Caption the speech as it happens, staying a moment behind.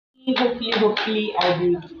Hopefully I'll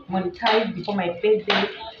be monetized before my birthday.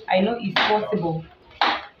 I know it's possible.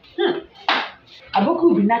 Aboku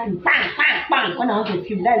will be knocking bang bang bang when I want to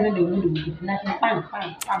film. That is when the window will be knocking bang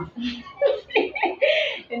bang bang.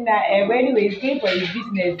 But anyways, going for his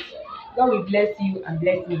business. God will bless you and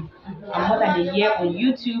bless me. I'm more than a year on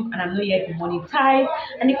YouTube and I'm not yet monetized.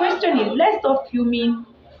 And the question is, let's stop filming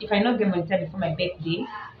if I not get monetized before my birthday.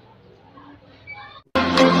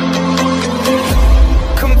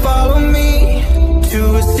 Come follow me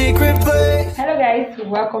to a secret place. Hello guys,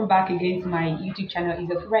 welcome back again to my YouTube channel. It's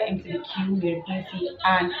your favorite MTQ European,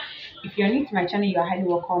 and if you're new to my channel, you are highly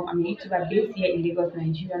welcome. I'm a YouTuber based here in Lagos,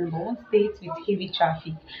 Nigeria, number one state with heavy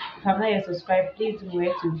traffic. If I'm not yet subscribed, please do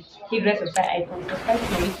remember to hit the subscribe icon, subscribe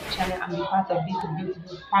to my YouTube channel and be part of this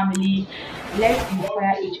beautiful family. Let's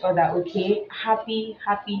inspire each other, okay? Happy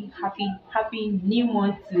new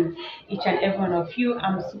month to each and every one of you.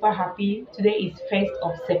 I'm super happy. Today is 1st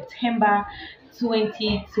of September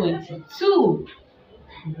 2022.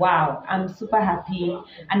 Wow, I'm super happy,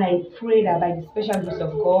 and I pray that by the special grace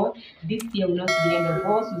of God, this year will not see the end of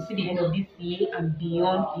us. We'll see the end of this year and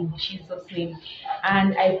beyond in Jesus' name.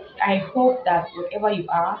 And I hope that whatever you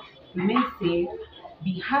are, remain safe,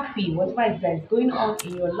 be happy, whatever is that is going on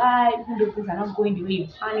in your life, even though things are not going the way you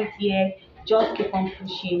plan it yet. Just keep on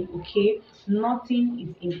pushing, okay? Nothing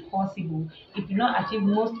is impossible. If you not achieve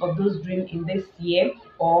most of those dreams in this year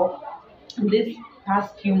or in this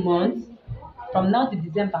past few months, from now to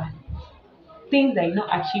December, things that you not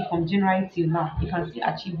achieve from January till now, you can still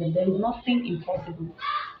achieve them. There is nothing impossible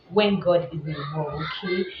when God is involved,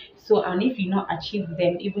 okay? So, and if you not achieve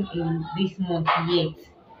them even in this month yet,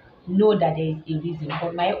 know that there is a reason.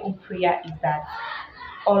 But my own prayer is that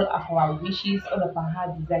all of our wishes, all of our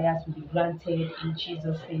heart desires will be granted in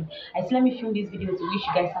Jesus' name. I still let me film this video to wish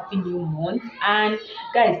you guys happy new month. And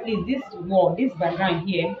guys, please, this background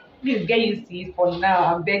here, please get used to it for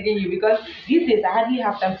now. I'm begging you, because these days I hardly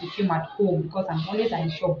have time to film at home because I'm always at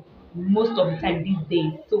the shop most of the time these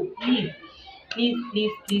days. So please,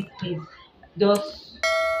 just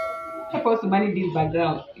help us to manage this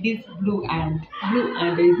background, this blue and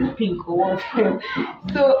there is this pink or what.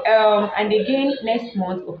 So and again, next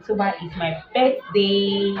month October is my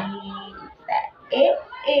birthday.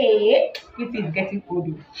 This is getting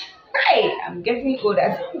older. Hi, I'm getting old,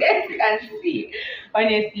 as you guys can see.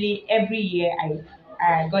 Honestly, every year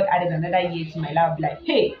I got added another year to my life. Like,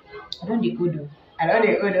 hey, I don't do good. I don't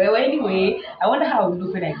do good. Well, anyway, I wonder how I will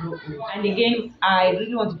look when I grow old. And again, I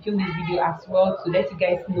really want to film this video as well to let you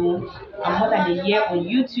guys know I'm more than a year on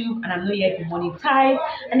YouTube and I'm not yet monetized.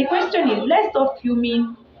 And the question is, let's stop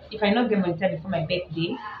filming if I not get monetized before my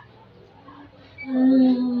birthday.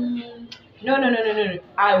 No.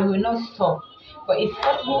 I will not stop. But it's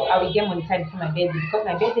possible I will get monetized before my birthday, because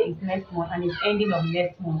my birthday is next month and it's ending of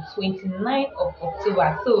next month, 29th of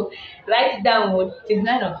October. So write down,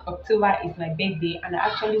 29th of October is my birthday, and I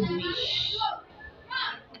actually wish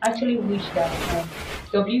that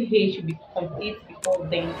WH should be complete before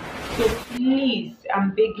then. So please,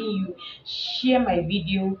 I'm begging you, share my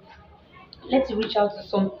video. Let's reach out to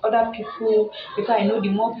some other people, because I know the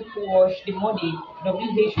more people watch, the more the WH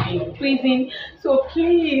will be increasing. So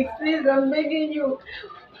please, I'm begging you,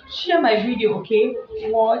 share my video, okay?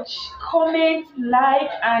 Watch, comment, like,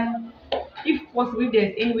 and if possible, if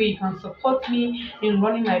there's any way you can support me in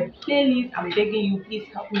running my playlist, I'm begging you, please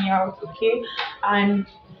help me out, okay? And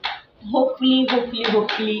hopefully I'll be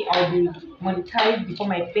monetized before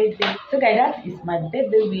my birthday. So guys, that is my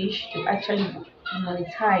birthday wish, to actually be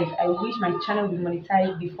monetized. I wish my channel will be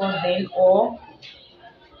monetized before then, or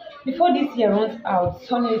before this year runs out.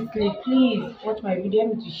 Honestly, please watch my video,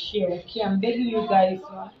 help me to share, okay? I'm begging you guys.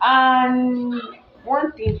 And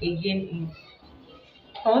one thing again is,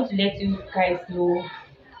 I want to let you guys know,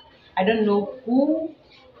 I don't know who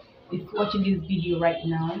is watching this video right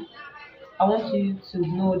now. I want you to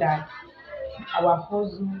know that our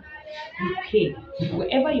hustle will pay.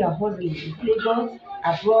 Wherever you are hustling, in Lagos,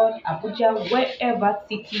 abroad, Abuja, wherever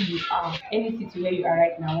city you are, any city where you are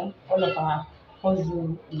right now, all of our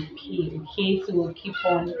hustle will pay. Okay, so we'll keep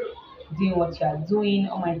on doing what you are doing.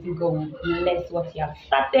 Almighty God will bless what you have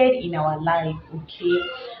started in our life. Okay,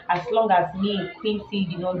 as long as me and Quincy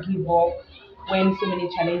did not give up when so many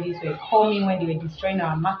challenges were coming, when they were destroying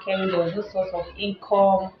our market, when there was no source of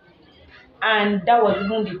income. And that was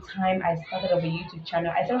even the time I started up a YouTube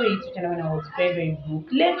channel. I started a YouTube channel when I was very broke.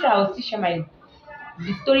 Later, I'll still share my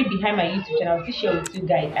the story behind my YouTube channel. I'll still share with you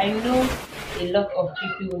guys. I know a lot of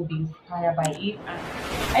people will be inspired by it.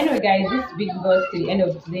 And anyway, guys, this brings us to the end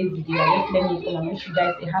of today's video. Just let me come and wish you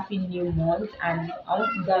guys a happy new month. And I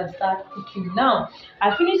want to go and start cooking now.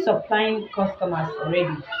 I finished supplying customers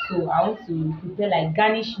already, so I want to prepare like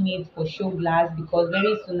garnish meat for show glass because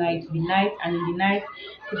very soon now it will be night, and in the night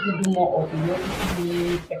people do more of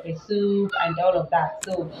meat, pepper soup, and all of that.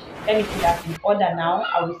 So let me put that in order now.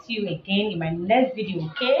 I will see you again in my next video.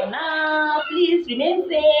 Okay? For now, please remain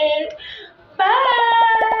safe.